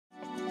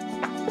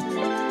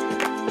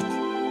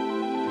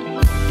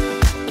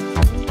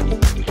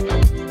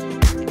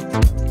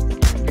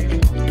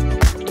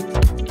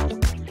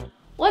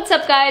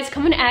What's up guys,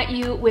 coming at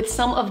you with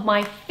some of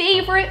my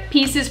favorite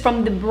pieces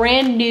from the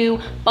brand new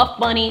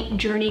Buffbunny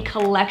Journey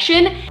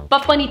Collection.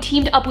 Buffbunny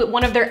teamed up with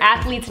one of their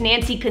athletes,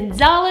 Nancy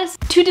Gonzales,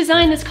 to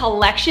design this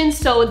collection.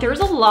 So there's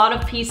a lot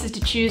of pieces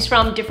to choose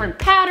from, different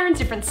patterns,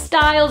 different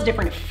styles,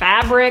 different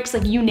fabrics,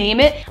 like you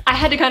name it. I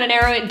had to kind of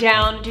narrow it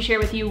down to share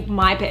with you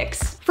my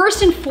picks.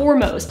 First and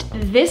foremost,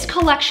 this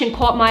collection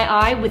caught my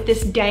eye with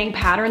this dang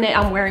pattern that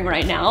I'm wearing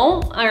right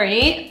now. All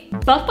right,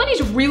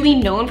 Buffbunny's really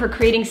known for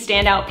creating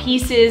standout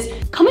pieces,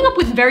 coming up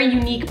with very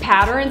unique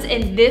patterns,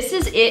 and this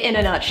is it in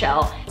a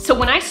nutshell. So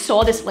when I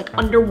saw this like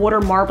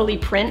underwater marbly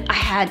print,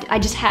 I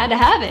just had to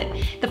have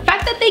it. The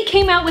fact that they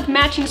came out with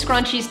matching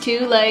scrunchies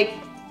too, like,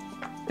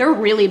 they're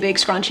really big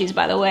scrunchies,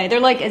 by the way. They're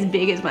like as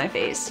big as my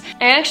face.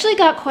 I actually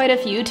got quite a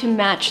few to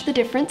match the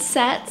different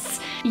sets.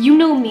 You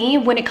know me,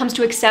 when it comes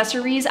to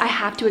accessories, I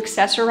have to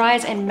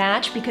accessorize and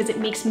match because it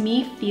makes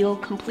me feel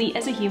complete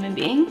as a human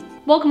being.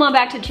 Welcome on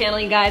back to the channel,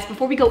 you guys.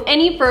 Before we go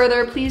any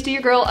further, please do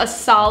your girl a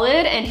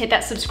solid and hit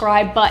that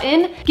subscribe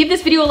button. Give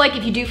this video a like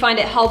if you do find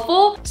it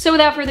helpful. So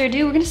without further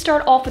ado, we're gonna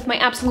start off with my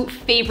absolute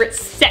favorite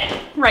set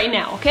right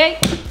now, okay?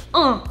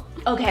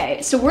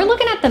 Okay, so we're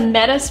looking at the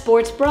Meta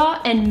sports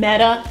bra and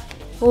Meta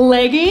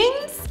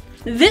leggings.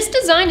 This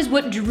design is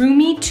what drew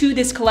me to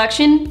this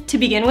collection to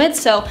begin with,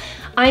 so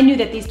I knew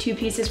that these two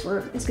pieces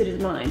were as good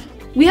as mine.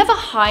 We have a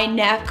high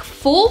neck,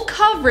 full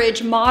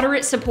coverage,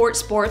 moderate support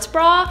sports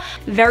bra,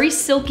 very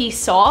silky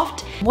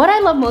soft. What I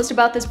love most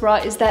about this bra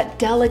is that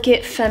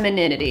delicate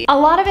femininity. A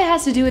lot of it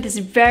has to do with this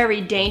very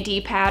dainty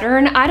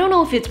pattern. I don't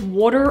know if it's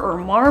water or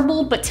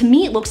marble, but to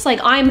me it looks like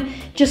I'm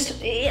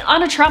just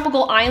on a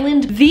tropical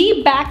island.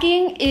 The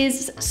backing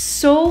is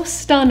so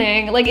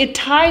stunning. Like, it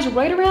ties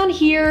right around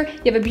here.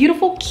 You have a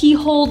beautiful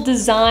keyhole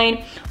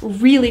design,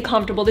 really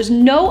comfortable. There's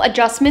no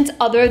adjustments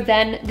other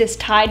than this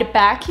tied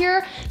back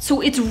here.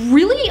 So it's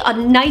really a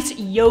nice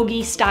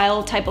yogi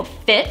style type of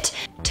fit.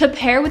 To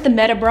pair with the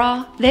Meta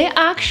bra, they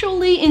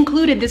actually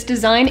included this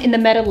design in the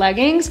Meta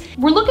leggings.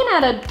 We're looking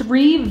at a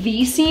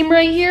 3V seam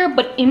right here,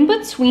 but in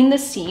between the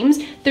seams,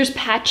 there's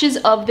patches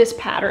of this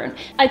pattern.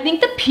 I think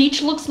the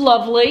peach looks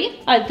lovely.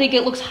 I think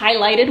it looks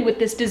highlighted with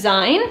this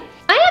design.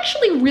 I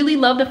actually really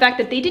love the fact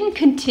that they didn't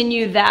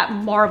continue that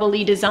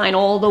marbly design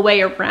all the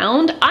way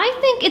around. I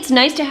think it's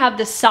nice to have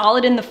the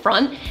solid in the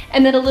front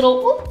and then a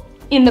little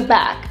in the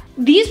back.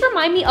 These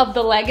remind me of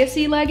the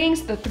Legacy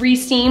leggings, the 3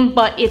 seam,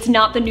 but it's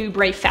not the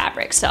Nubray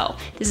fabric. So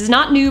this is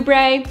not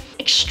Nubray,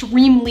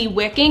 extremely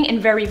wicking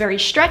and very, very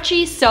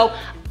stretchy. So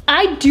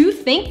I do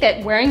think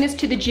that wearing this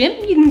to the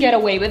gym, you can get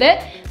away with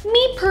it.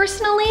 Me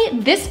personally,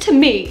 this to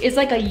me is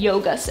like a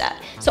yoga set.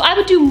 So I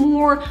would do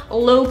more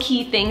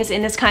low-key things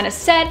in this kind of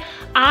set.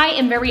 I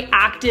am very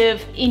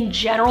active in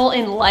general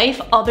in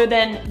life other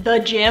than the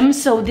gym.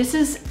 So this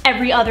is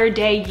every other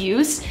day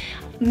use.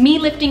 Me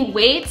lifting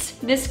weights,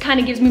 this kind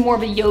of gives me more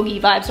of a yogi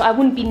vibe, so I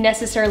wouldn't be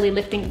necessarily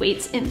lifting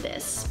weights in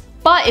this.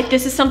 But if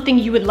this is something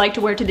you would like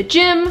to wear to the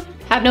gym,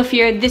 have no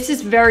fear, this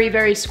is very,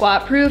 very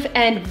squat proof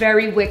and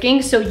very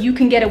wicking, so you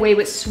can get away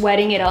with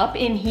sweating it up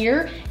in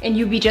here and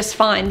you'd be just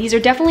fine. These are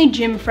definitely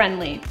gym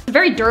friendly.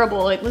 Very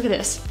durable, like look at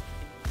this.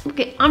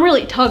 Okay, I'm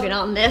really tugging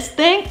on this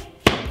thing.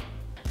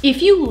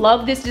 If you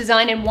love this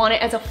design and want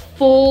it as a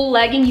full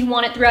legging, you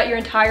want it throughout your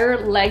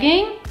entire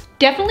legging,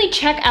 definitely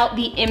check out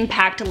the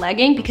Impact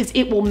legging because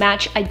it will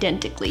match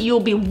identically. You'll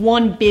be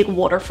one big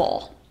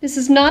waterfall. This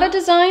is not a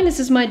design, this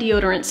is my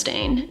deodorant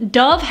stain.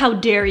 Dove, how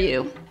dare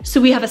you?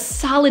 So we have a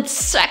solid,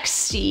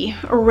 sexy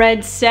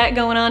red set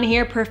going on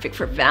here, perfect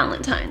for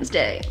Valentine's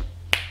Day.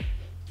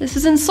 This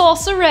is in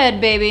salsa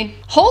red, baby.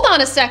 Hold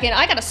on a second,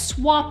 I gotta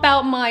swap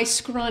out my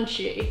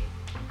scrunchie.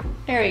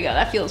 There you go,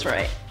 that feels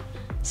right.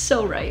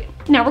 So right.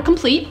 Now we're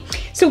complete.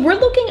 So we're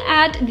looking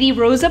at the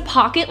Rosa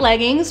pocket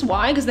leggings.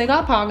 Why? Because they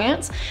got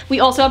pockets.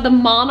 We also have the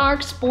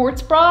Monarch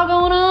sports bra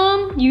going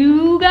on.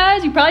 You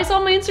guys, you probably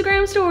saw my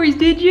Instagram stories,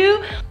 did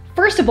you?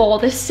 First of all,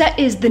 this set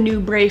is the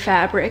Nubray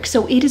fabric,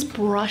 so it is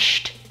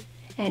brushed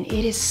and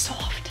it is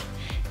soft.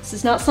 This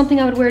is not something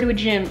I would wear to a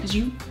gym because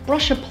you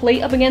brush a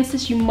plate up against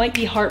this, you might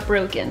be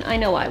heartbroken. I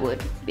know I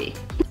would be.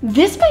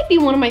 This might be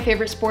one of my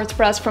favorite sports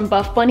bras from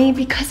Buffbunny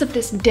because of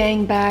this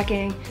dang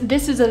backing.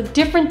 This is a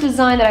different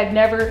design that I've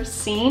never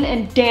seen,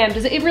 and damn,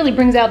 it really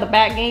brings out the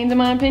back gains in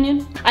my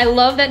opinion. I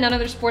love that none of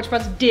their sports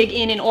bras dig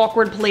in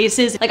awkward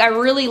places. Like, I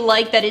really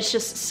like that it's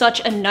just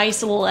such a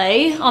nice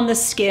lay on the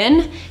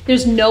skin.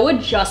 There's no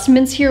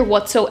adjustments here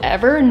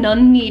whatsoever,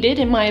 none needed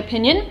in my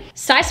opinion.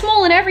 Size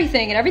small and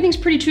everything's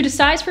pretty true to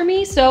size for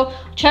me, so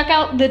check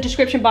out the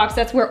description box.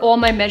 That's where all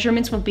my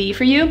measurements will be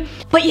for you.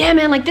 But yeah,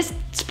 man, like this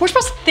sports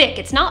bra's thick.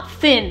 It's not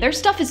thin. Their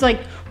stuff is like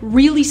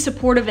really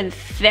supportive and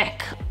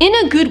thick in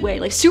a good way,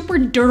 like super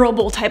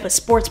durable type of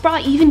sports bra,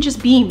 even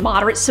just being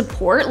moderate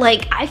support.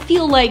 Like, I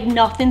feel like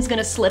nothing's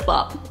gonna slip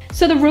up.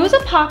 So the Rosa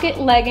pocket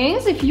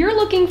leggings, if you're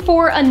looking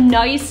for a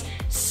nice,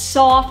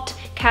 soft,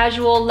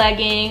 casual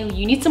legging,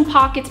 you need some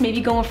pockets,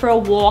 maybe going for a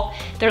walk.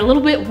 They're a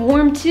little bit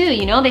warm too,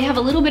 you know? They have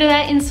a little bit of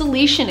that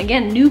insulation.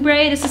 Again,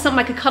 Nubray, this is something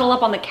I could cuddle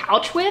up on the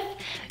couch with.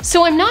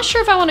 So I'm not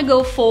sure if I wanna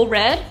go full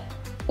red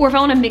or if I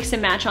wanna mix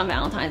and match on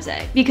Valentine's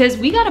Day, because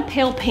we got a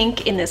pale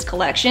pink in this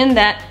collection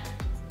that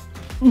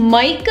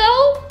might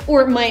go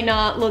or it might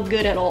not look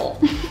good at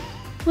all.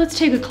 Let's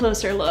take a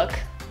closer look.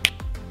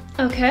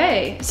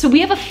 Okay, so we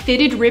have a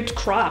fitted ribbed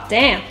crop.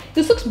 Damn,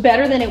 this looks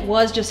better than it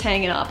was just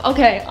hanging up.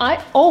 Okay,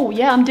 oh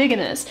yeah, I'm digging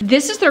this.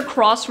 This is their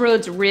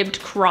Crossroads ribbed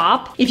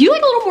crop. If you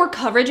like a little more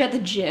coverage at the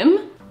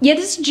gym, yeah,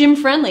 this is gym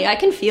friendly. I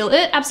can feel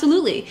it,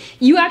 absolutely.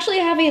 You actually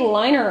have a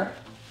liner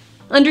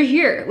under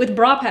here with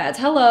bra pads.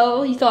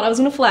 Hello, you thought I was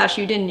gonna flash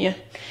you, didn't you?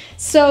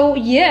 So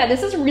yeah,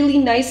 this is really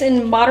nice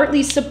and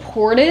moderately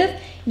supportive.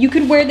 You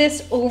could wear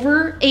this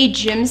over a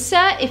gym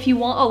set if you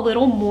want a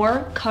little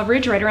more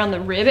coverage right around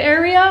the rib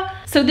area.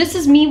 So this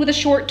is me with a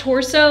short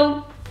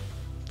torso.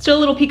 Still a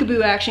little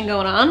peekaboo action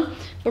going on,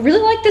 but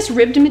really like this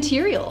ribbed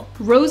material.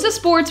 Rosa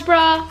sports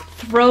bra,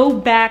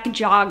 throwback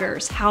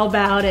joggers. How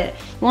about it?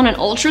 You want an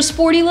ultra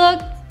sporty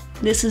look?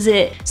 This is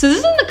it. So this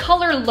is in the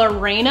color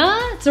Lorena.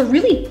 It's a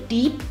really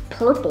deep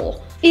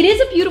purple. It is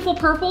a beautiful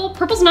purple.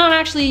 Purple's not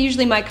actually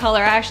usually my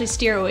color. I actually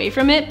steer away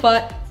from it,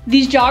 but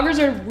these joggers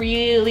are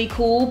really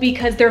cool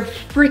because they're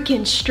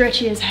freaking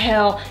stretchy as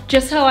hell,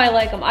 just how I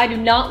like them. I do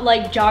not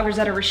like joggers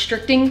that are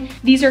restricting.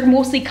 These are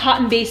mostly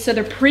cotton based, so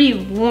they're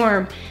pretty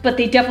warm, but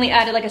they definitely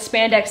added like a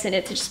spandex in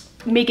it to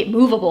just make it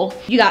movable.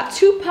 You got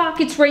 2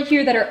 pockets right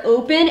here that are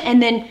open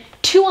and then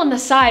 2 on the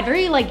side,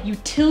 very like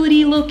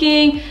utility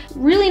looking,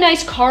 really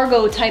nice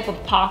cargo type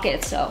of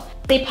pockets. So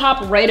they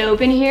pop right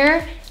open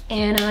here.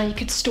 And you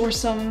could store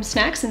some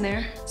snacks in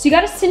there. So you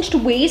got a cinched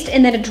waist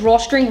and then a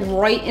drawstring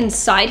right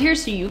inside here,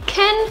 so you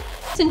can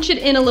cinch it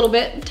in a little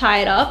bit, tie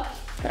it up,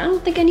 but I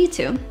don't think I need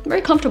to. Very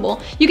comfortable.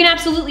 You can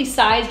absolutely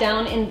size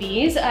down in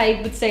these.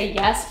 I would say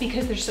yes,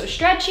 because they're so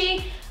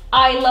stretchy.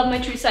 I love my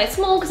true size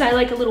small because I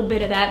like a little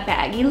bit of that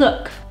baggy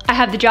look. I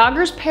have the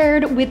joggers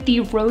paired with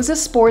the Rosa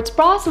sports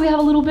bra, so we have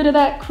a little bit of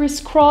that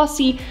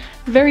crisscrossy,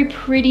 very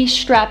pretty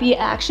strappy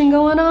action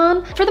going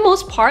on. For the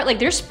most part, like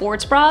their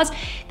sports bras,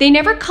 they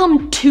never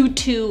come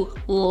too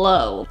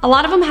low. A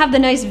lot of them have the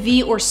nice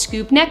V or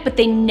scoop neck, but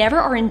they never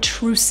are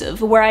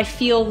intrusive where I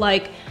feel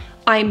like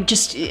I'm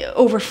just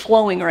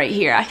overflowing right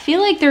here. I feel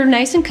like they're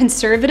nice and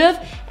conservative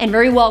and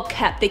very well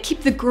kept. They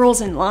keep the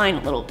girls in line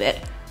a little bit.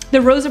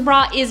 The Rosa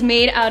bra is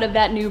made out of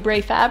that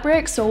Nubray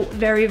fabric, so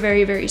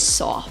very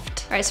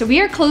soft. All right, so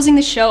we are closing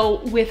the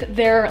show with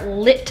their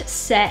lit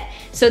set.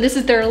 So this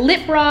is their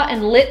lit bra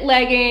and lit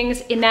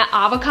leggings in that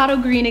avocado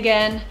green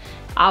again.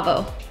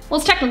 Avo. Well,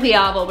 it's technically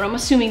avo, but I'm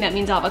assuming that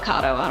means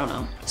avocado, I don't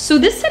know. So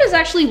this set is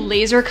actually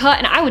laser cut,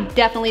 and I would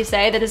definitely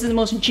say that this is the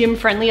most gym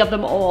friendly of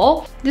them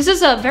all. This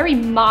is a very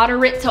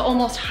moderate to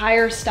almost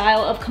higher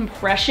style of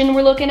compression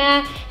we're looking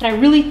at, and I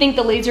really think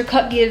the laser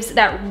cut gives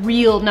that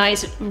real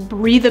nice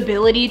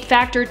breathability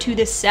factor to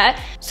this set.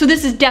 So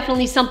this is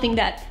definitely something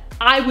that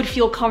I would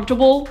feel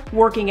comfortable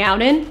working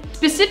out in.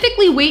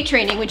 Specifically weight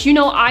training, which you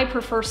know I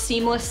prefer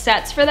seamless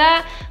sets for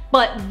that,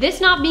 but this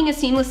not being a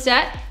seamless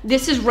set,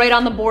 this is right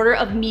on the border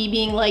of me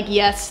being like,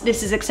 yes,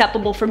 this is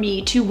acceptable for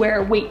me to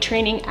wear weight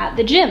training at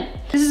the gym.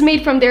 This is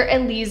made from their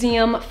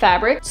Elysium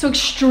fabric, so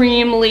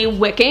extremely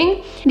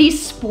wicking.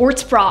 These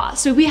sports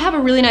bras, so we have a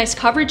really nice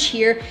coverage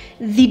here.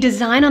 The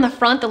design on the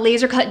front, the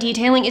laser cut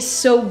detailing is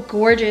so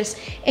gorgeous,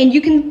 and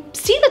you can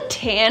see the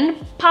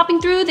tan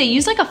popping through. They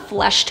use like a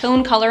flesh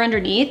tone color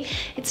underneath.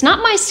 It's not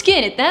my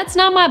skin, that's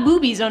not my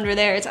boobies under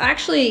there. It's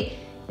actually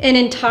an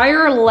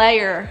entire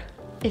layer,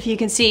 if you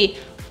can see,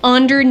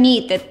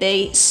 underneath that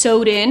they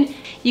sewed in.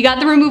 You got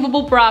the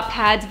removable bra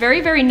pads,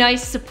 very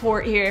nice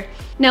support here.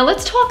 Now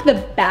let's talk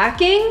the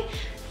backing.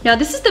 Now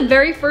this is the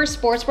very first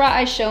sports bra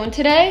I shown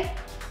today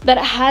that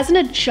has an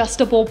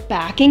adjustable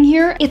backing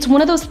here. It's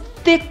one of those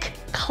thick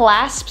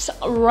clasps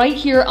right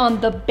here on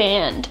the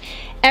band.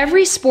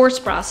 Every sports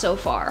bra so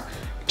far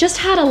just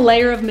had a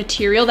layer of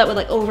material that would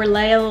like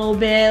overlay a little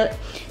bit.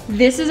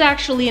 This is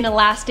actually an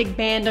elastic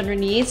band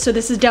underneath, so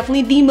this is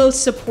definitely the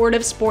most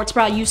supportive sports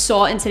bra you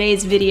saw in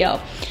today's video.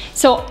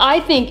 So I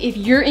think if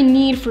you're in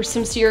need for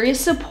some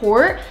serious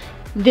support,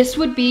 this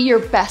would be your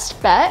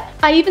best bet.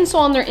 I even saw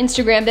on their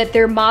Instagram that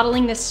they're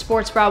modeling this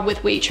sports bra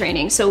with weight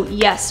training. So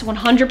yes,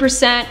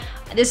 100%.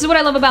 This is what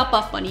I love about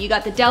Buffbunny. You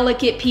got the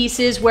delicate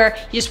pieces where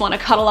you just want to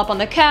cuddle up on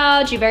the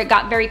couch. You've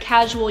got very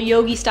casual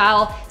yogi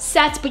style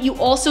sets, but you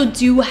also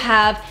do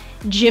have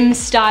gym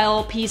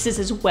style pieces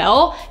as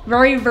well.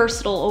 Very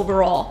versatile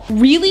overall.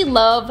 Really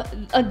love,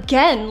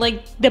 again,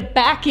 like the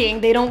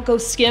backing, they don't go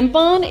skimp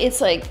on. It's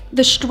like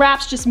the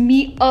straps just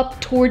meet up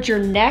towards your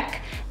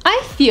neck.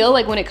 I feel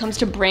like when it comes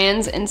to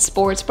brands and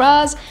sports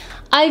bras,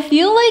 I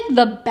feel like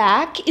the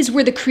back is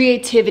where the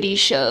creativity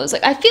shows.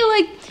 Like I feel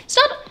like it's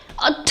not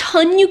a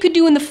ton you could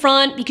do in the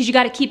front because you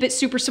got to keep it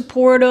super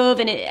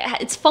supportive and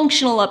it's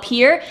functional up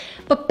here.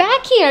 But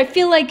back here, I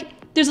feel like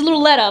there's a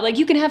little let up, like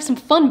you can have some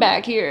fun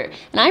back here.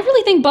 And I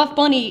really think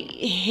Buffbunny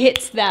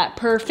hits that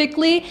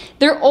perfectly.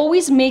 They're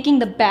always making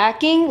the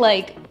backing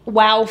like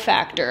wow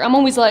factor. I'm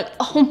always like,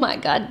 oh my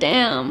god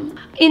damn.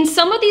 In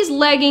some of these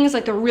leggings,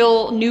 like the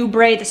real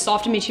Nubray, the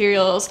softer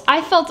materials,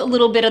 I felt a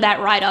little bit of that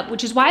ride up,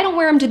 which is why I don't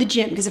wear them to the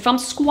gym, because if I'm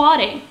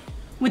squatting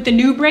with the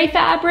Nubray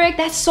fabric,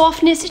 that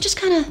softness, it just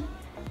kind of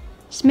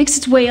just makes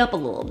its way up a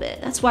little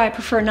bit. That's why I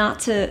prefer not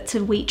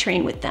to weight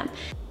train with them.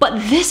 But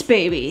this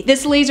baby,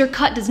 this laser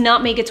cut does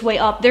not make its way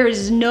up. There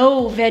is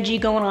no veggie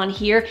going on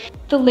here.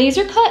 The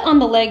laser cut on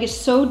the leg is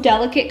so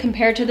delicate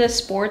compared to the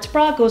sports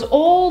bra. It goes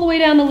all the way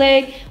down the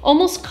leg,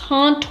 almost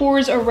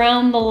contours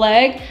around the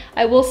leg.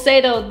 I will say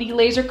though, the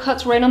laser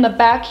cut's right on the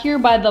back here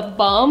by the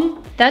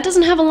bum. That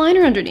doesn't have a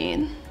liner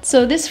underneath.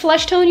 So this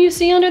flesh tone you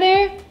see under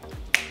there,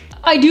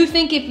 I do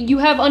think if you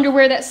have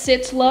underwear that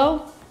sits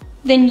low,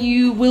 then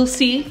you will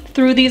see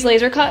through these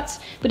laser cuts.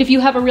 But if you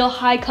have a real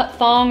high cut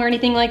thong or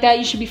anything like that,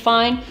 you should be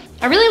fine.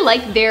 I really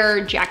like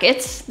their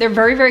jackets. They're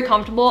very, very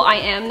comfortable. I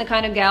am the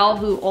kind of gal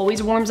who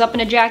always warms up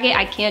in a jacket.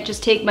 I can't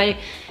just take my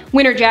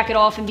winter jacket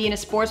off and be in a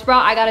sports bra.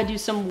 I gotta do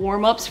some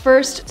warm-ups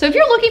first. So if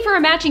you're looking for a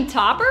matching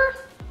topper,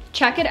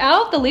 check it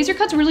out. The laser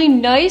cut's really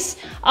nice.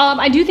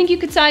 I do think you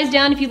could size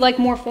down if you'd like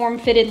more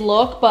form-fitted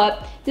look,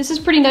 but this is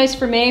pretty nice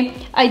for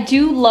me. I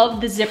do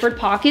love the zippered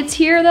pockets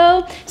here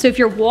though. So if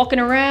you're walking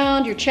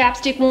around, your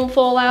chapstick won't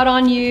fall out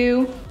on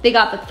you. They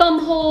got the thumb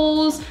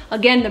holes.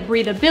 Again, the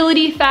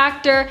breathability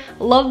factor.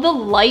 Love the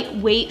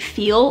lightweight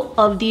feel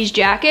of these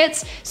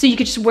jackets. So you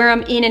could just wear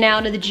them in and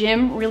out of the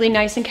gym really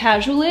nice and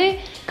casually.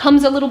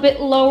 Comes a little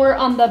bit lower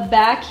on the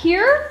back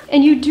here.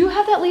 And you do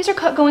have that laser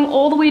cut going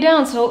all the way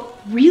down. So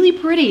really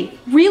pretty.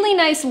 Really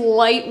nice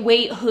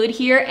lightweight hood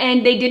here.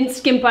 And they didn't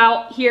skimp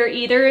out here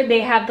either.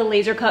 They have the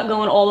laser cut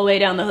going all the way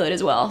down the hood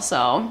as well.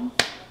 So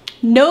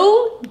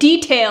no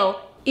detail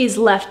is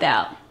left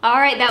out. All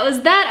right, that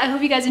was that. I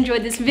hope you guys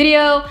enjoyed this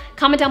video.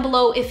 Comment down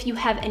below if you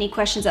have any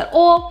questions at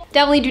all.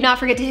 Definitely do not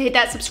forget to hit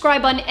that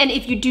subscribe button. And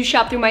if you do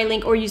shop through my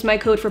link or use my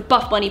code for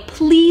Buffbunny,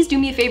 please do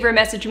me a favor and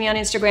message me on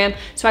Instagram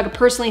so I could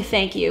personally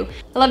thank you.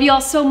 I love you all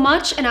so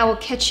much and I will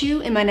catch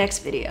you in my next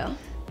video.